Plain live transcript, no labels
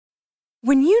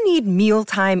When you need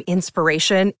mealtime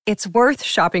inspiration, it's worth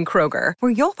shopping Kroger,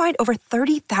 where you'll find over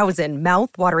 30,000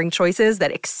 mouth-watering choices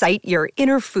that excite your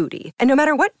inner foodie. And no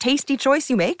matter what tasty choice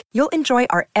you make, you'll enjoy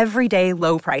our everyday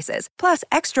low prices, plus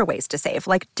extra ways to save,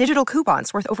 like digital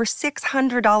coupons worth over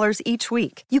 $600 each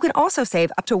week. You can also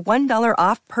save up to $1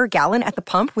 off per gallon at the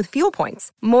pump with fuel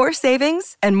points. More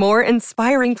savings and more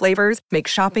inspiring flavors make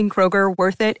shopping Kroger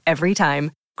worth it every time.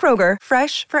 Kroger,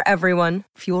 fresh for everyone.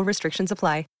 Fuel restrictions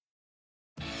apply.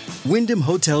 Wyndham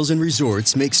Hotels &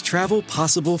 Resorts makes travel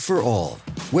possible for all.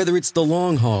 Whether it's the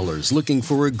long haulers looking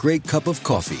for a great cup of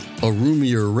coffee, a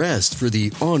roomier rest for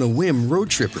the on-a-whim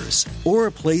road trippers, or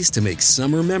a place to make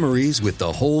summer memories with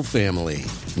the whole family.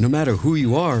 No matter who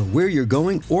you are, where you're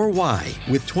going, or why,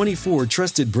 with 24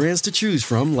 trusted brands to choose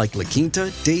from like La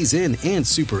Quinta, Days Inn, and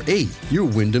Super 8, your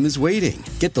Wyndham is waiting.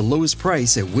 Get the lowest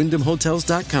price at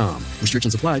WyndhamHotels.com.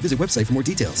 Restrictions apply. Visit website for more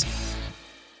details.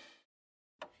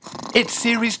 It's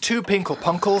Series 2, Pinkle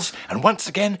Punkles, and once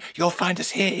again, you'll find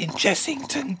us here in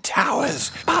Jessington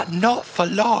Towers. But not for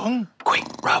long. Quick,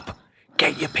 Rob,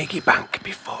 get your piggy bank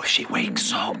before she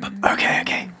wakes up.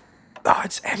 Okay. Oh,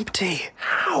 it's empty.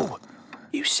 How?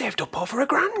 You saved up over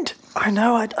 $1,000. I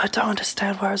know, I don't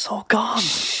understand where it's all gone.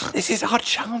 Shh, this is our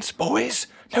chance, boys.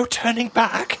 No turning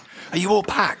back. Are you all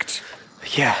packed?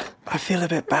 Yeah, I feel a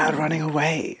bit bad running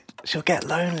away. She'll get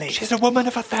lonely. She's a woman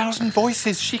of 1,000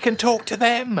 voices. She can talk to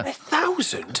them.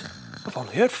 1,000? I've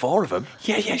only heard 4 of them.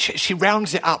 Yeah, she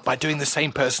rounds it up by doing the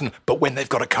same person, but when they've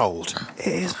got a cold. It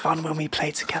is fun when we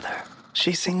play together.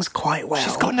 She sings quite well.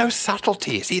 She's got no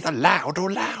subtlety. It's either loud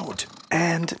or loud.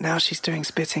 And now she's doing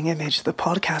Spitting Image. The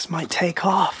podcast might take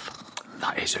off.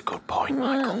 That is a good point,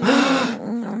 Michael.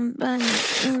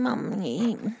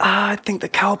 I think the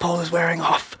cowpole is wearing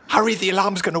off. Hurry, the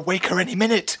alarm's going to wake her any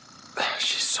minute.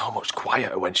 She's so much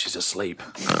quieter when she's asleep.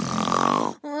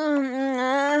 All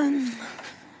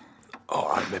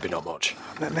right, maybe not much.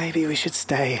 But maybe we should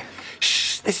stay.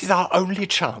 Shh, this is our only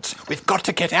chance. We've got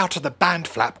to get out of the band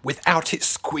flap without it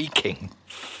squeaking.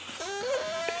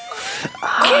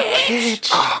 Kitch!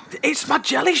 Oh, it's my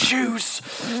jelly shoes.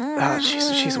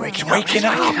 She's waking up. Waking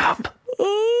up.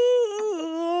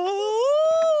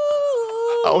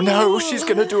 Oh no, she's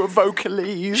going to do a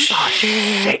vocalise. Oh,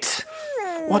 shit.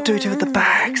 What do we do with the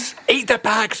bags? Eat the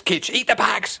bags, Kitch, eat the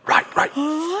bags. Right.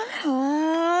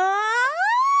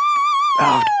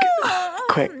 Oh,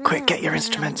 quick, get your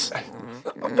instruments.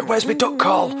 Where's me duck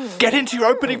call? Get into your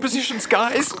opening positions,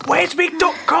 guys. Where's me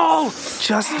duck call?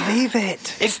 Just leave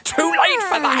it. It's too late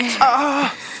for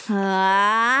that.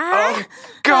 Oh,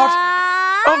 God.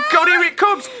 Oh, God, here it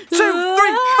comes. 2, 3,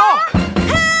 4.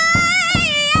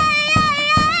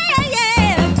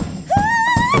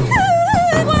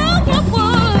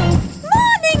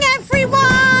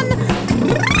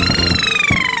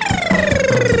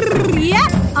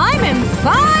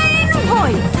 Fine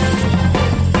voice.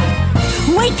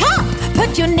 Wake up,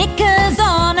 put your knickers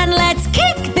on, and let's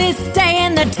kick this day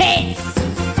in the tits.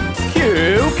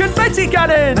 Cue confetti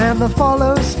cannon! And the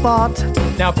follow spot.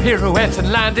 Now pirouette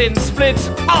and land in split.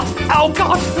 Oh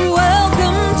God!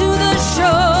 Welcome to the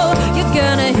show. You're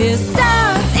gonna hear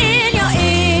stars in your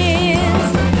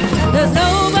ears. There's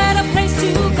no better place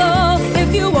to go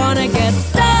if you wanna get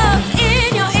stars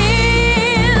in your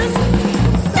ears.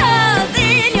 Stars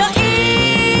in your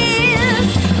ears.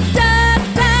 Stars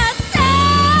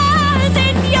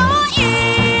in your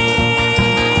ears.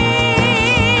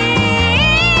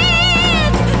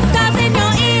 Stars in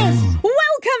your ears.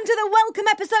 Welcome to the welcome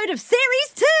episode of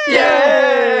Series 2.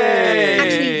 Yay!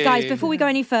 Actually, guys, before we go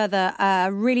any further, I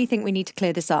really think we need to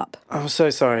clear this up. I'm so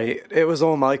sorry. It was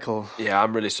all Michael. Yeah,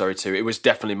 I'm really sorry too. It was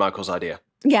definitely Michael's idea.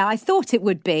 Yeah, I thought it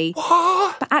would be.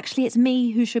 What? But actually, it's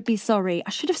me who should be sorry.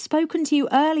 I should have spoken to you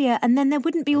earlier, and then there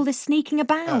wouldn't be all this sneaking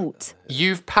about.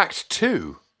 You've packed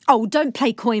 2. Oh, don't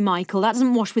play coy, Michael. That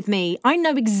doesn't wash with me. I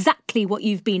know exactly what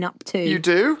you've been up to. You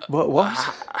do? What?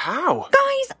 How?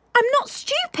 Guys, I'm not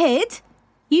stupid.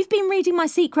 You've been reading my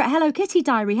secret Hello Kitty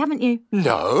diary, haven't you?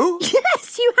 No.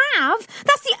 Yes, you have.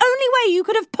 That's the only way you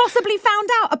could have possibly found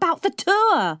out about the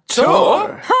tour.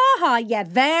 Tour? Ha ha, yeah,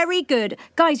 very good.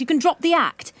 Guys, you can drop the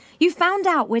act. You found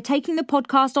out we're taking the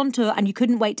podcast on tour and you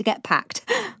couldn't wait to get packed.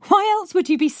 Why else would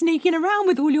you be sneaking around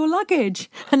with all your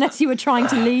luggage? Unless you were trying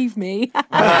to leave me.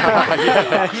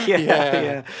 Yeah.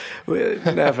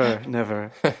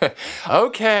 Never.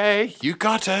 Okay, you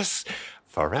got us.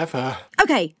 Forever.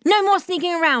 Okay, no more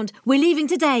sneaking around. We're leaving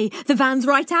today. The van's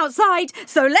right outside,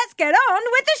 so let's get on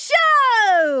with the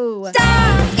show!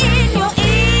 Stars in your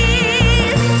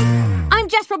ears! I'm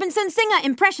Jess Robinson, singer,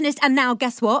 impressionist, and now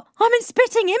guess what? I'm in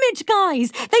Spitting Image,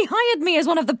 guys! They hired me as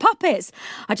one of the puppets.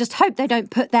 I just hope they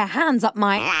don't put their hands up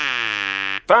my...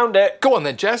 Found it. Go on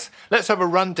then, Jess. Let's have a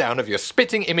rundown of your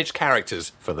spitting image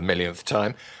characters for the millionth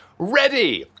time.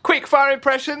 Ready? Quick-fire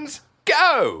impressions?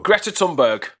 Go! Greta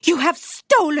Thunberg. You have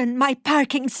stolen my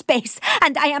parking space,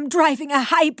 and I am driving a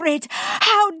hybrid.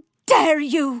 How dare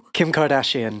you? Kim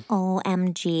Kardashian.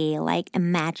 OMG,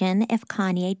 imagine if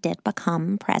Kanye did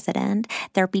become president,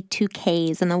 there'd be 2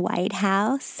 Ks in the White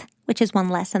House, which is one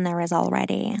less than there is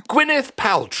already. Gwyneth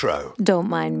Paltrow. Don't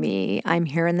mind me. I'm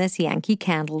here in this Yankee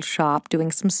Candle shop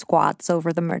doing some squats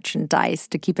over the merchandise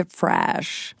to keep it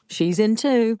fresh. She's in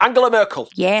too. Angela Merkel.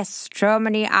 Yes,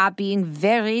 Germany are being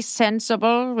very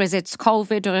sensible with its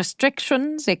COVID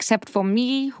restrictions, except for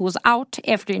me, who's out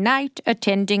every night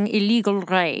attending illegal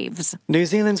raves. New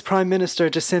Zealand's Prime Minister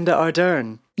Jacinda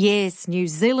Ardern. Yes, New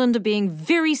Zealand are being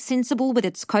very sensible with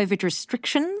its COVID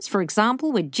restrictions. For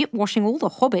example, we're jet-washing all the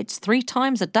hobbits 3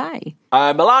 times a day.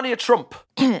 Melania Trump.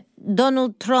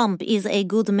 Donald Trump is a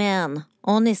good man.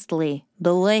 Honestly,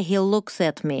 the way he looks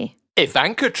at me.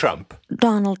 Ivanka Trump.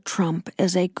 Donald Trump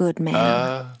is a good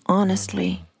man.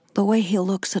 Honestly, the way he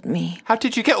looks at me. How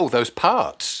did you get all those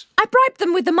parts? I bribed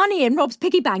them with the money in Rob's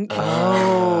piggy bank.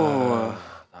 Oh,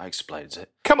 that explains it.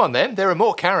 Come on then, there are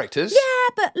more characters. Yeah,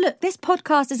 but look, this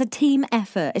podcast is a team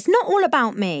effort. It's not all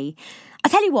about me. I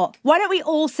tell you what, why don't we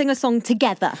all sing a song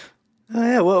together? Oh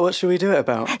yeah, what should we do it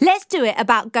about? Let's do it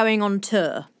about going on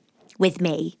tour. With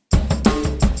me.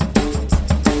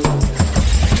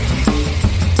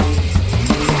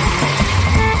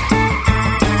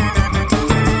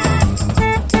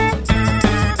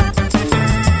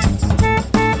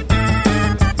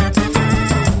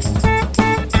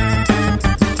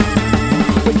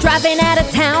 Driving out of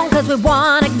town cause we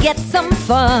wanna get some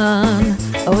fun.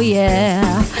 Oh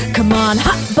yeah. Come on,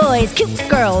 hot boys, cute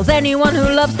girls, anyone who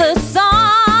loves the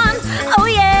song. Oh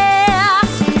yeah.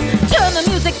 Turn the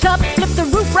music up, flip the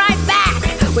roof right back.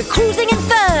 We're cruising in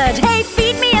third. Hey,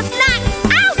 feed me a snack.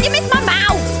 Ow, you missed my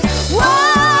mouth. Whoa,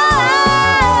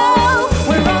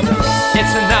 we're on the road.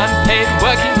 It's an unpaid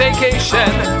working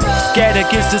vacation. Get a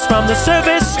Gistas from the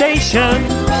service station.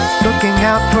 Looking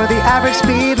out for the average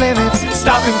speed limits.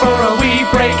 Stopping for a wee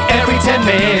break every 10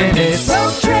 minutes.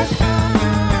 Road trip.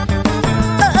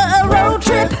 Road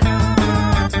trip.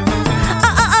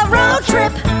 Road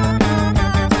trip.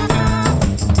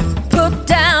 Put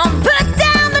down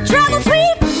the travel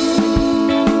suite.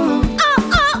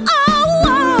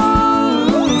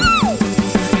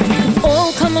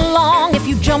 All come along if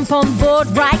you jump on board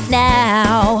right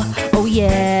now. Oh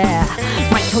yeah.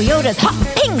 My Toyota's hot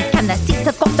pink and the seats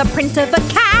have got the print of a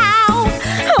cow.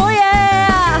 Oh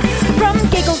yeah. From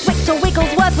Giggleswick to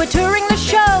Wigglesworth, we're touring the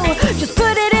show. Just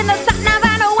put it in the sat-nav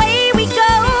and away we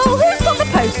go. Who's got the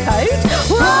postcode?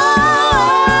 Whoa,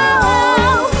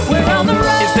 we're on the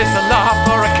road. Is this a laugh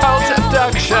or a cult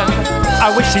abduction?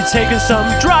 I wish he'd taken some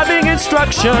driving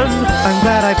instruction. I'm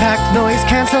glad I packed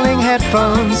noise-cancelling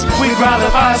headphones. We'd rather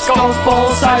pass golf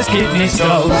ball-sized kidney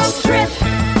stones. Road trip.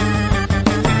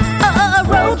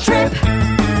 Road trip.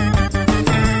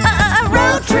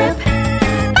 Road trip.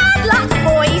 Bad luck,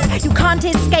 boys. You can't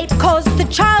escape cause the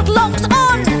child locks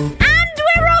on. And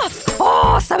we're off.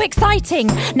 Oh, so exciting.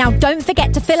 Now, don't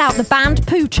forget to fill out the band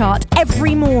poo chart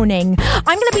every morning.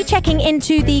 I'm going to be checking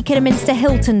into the Kidderminster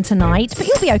Hilton tonight, but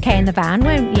you'll be okay in the van,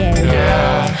 won't you?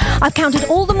 Yeah. I've counted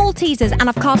all the Maltesers and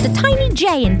I've carved a tiny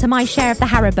J into my share of the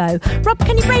Haribo. Rob,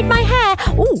 can you braid my hair?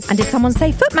 Oh, and did someone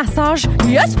say foot massage?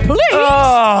 Yes, please.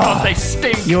 Oh, they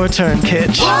stink. Your turn,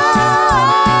 Kitch. Oh,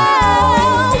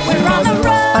 we're on the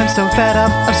road. I'm so fed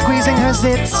up of squeezing her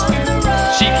zits.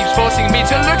 She keeps forcing me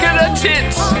to look at her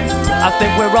tits. I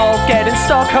think we're all getting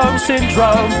Stockholm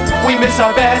Syndrome. We miss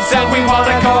our beds and we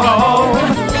wanna go home.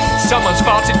 Someone's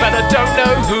farted but I don't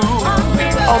know who.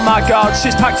 Oh my god,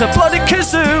 she's packed a bloody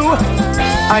kazoo.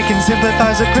 I can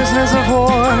sympathize with prisoners of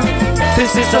war.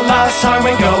 This is the last time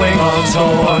we're going on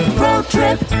tour. Road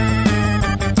trip.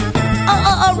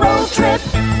 Road trip.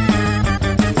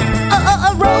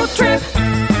 Road trip.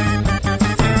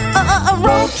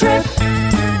 Road trip.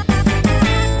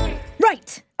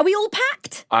 Right, are we all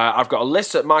packed? I've got a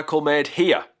list that Michael made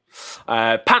here.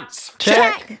 Pants.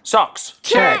 Check. Socks.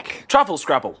 Check. Travel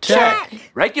Scrabble. Check.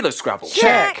 Regular Scrabble.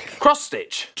 Check. Cross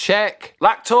stitch. Check.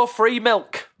 Lactose-free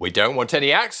milk. We don't want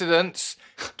any accidents.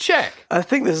 Check. I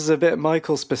think this is a bit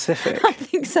Michael-specific. I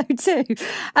think so too.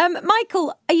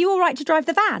 Michael, are you all right to drive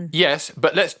the van? Yes,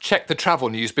 but let's check the travel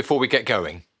news before we get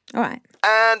going. All right.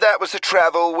 And that was the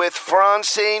travel with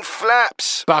Francine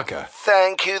Flaps. Bugger.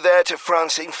 Thank you there to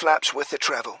Francine Flaps with the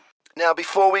travel. Now,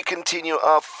 before we continue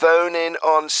our phone-in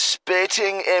on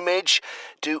Spitting Image,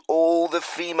 do all the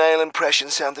female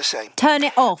impressions sound the same? Turn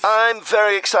it off. I'm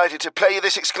very excited to play you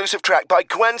this exclusive track by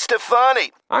Gwen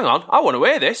Stefani. Hang on, I want to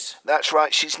hear this. That's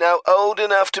right, she's now old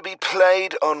enough to be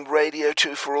played on Radio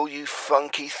 2 for all you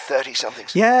funky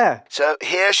 30-somethings. Yeah. So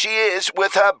here she is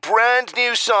with her brand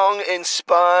new song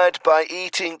inspired by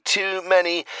eating too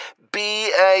many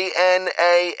bananas.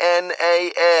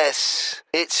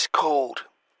 It's called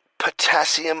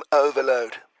Potassium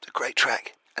Overload. It's a great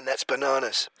track, and that's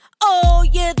Bananas. Oh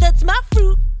yeah, that's my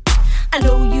fruit. I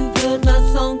know you've heard my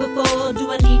song before. Do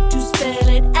I need to spell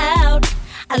it out?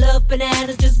 I love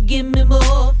bananas, just give me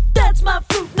more. That's my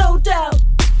fruit, no doubt.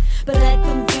 But I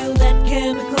can feel that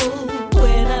chemical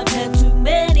when I've had too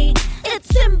many. Its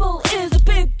symbol is a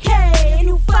big K, and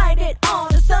you find it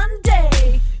on a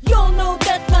Sunday. You'll know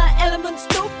that my element's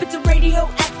dope. It's a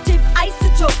radioactive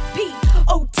isotope.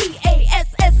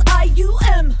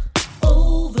 Potassium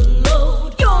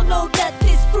overload. You'll know that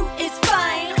this fruit is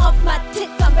fine. Off my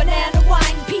tits on banana wine.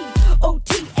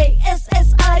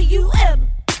 Potassium.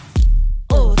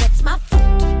 Oh, that's my fruit.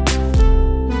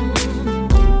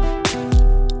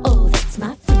 Oh, that's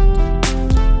my fruit.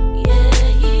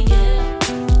 Yeah.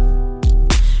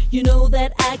 You know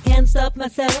that I can't stop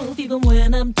myself even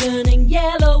when I'm turning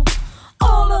yellow.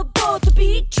 All aboard the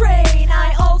B train.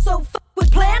 I also fuck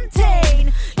with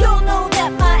plantain. You'll know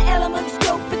that my element's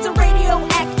dope. It's a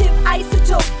radioactive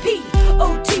isotope.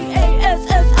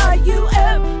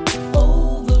 Potassium.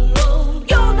 Overload.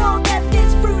 You'll know that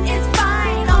this fruit is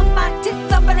fine. Off my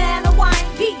tits of banana wine.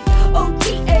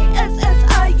 Potassium.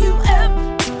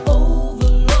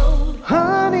 Overload.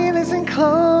 Honey, listen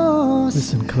close.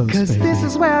 Listen close, Cause baby. this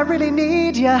is where I really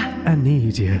need ya. I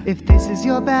need you. If this is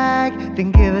your bag,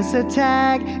 then give us a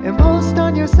tag and post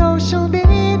on your social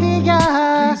media.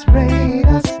 Please rate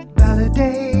us,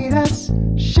 validate us,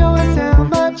 show us how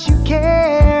much you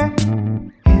care.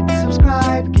 Hit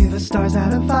subscribe, give us stars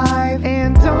out of 5,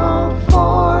 and don't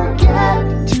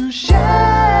forget to share.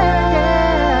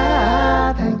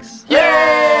 Thanks.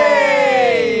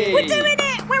 Yay! We're doing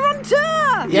it! We're on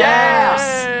tour!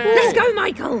 Yes! Let's go,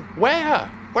 Michael! Where?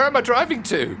 Where am I driving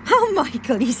to? Oh,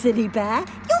 Michael, you silly bear.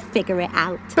 You'll figure it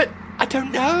out. But I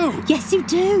don't know. Yes, you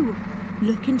do.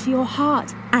 Look into your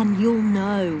heart and you'll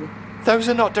know. Those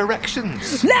are not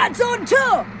directions. Lads on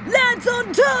tour! Lads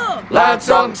on tour! Lads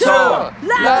on tour!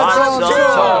 Lads on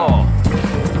tour!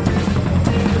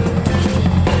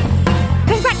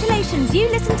 Congratulations, you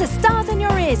listened to Stars in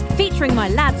Your Ears, featuring my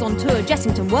lads on tour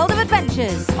Jessington World of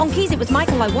Adventures. On keys it was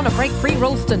Michael I Wanna Break Free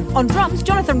Ralston. On drums,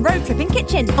 Jonathan Road Tripping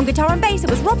Kitchen. On guitar and bass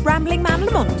it was Rob Rambling Man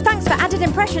Lamont. Thanks for added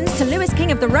impressions to Lewis King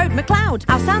of the Road McLeod.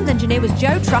 Our sound engineer was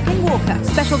Joe Trucking Walker.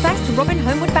 Special thanks to Robin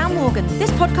Homeward Bound Morgan.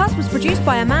 This podcast was produced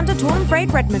by Amanda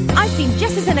Tornfrade Redmond. I've been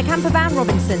Jesses in a Camper Van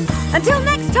Robinson. Until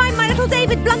next time, my little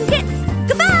David Blunkets.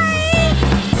 Goodbye!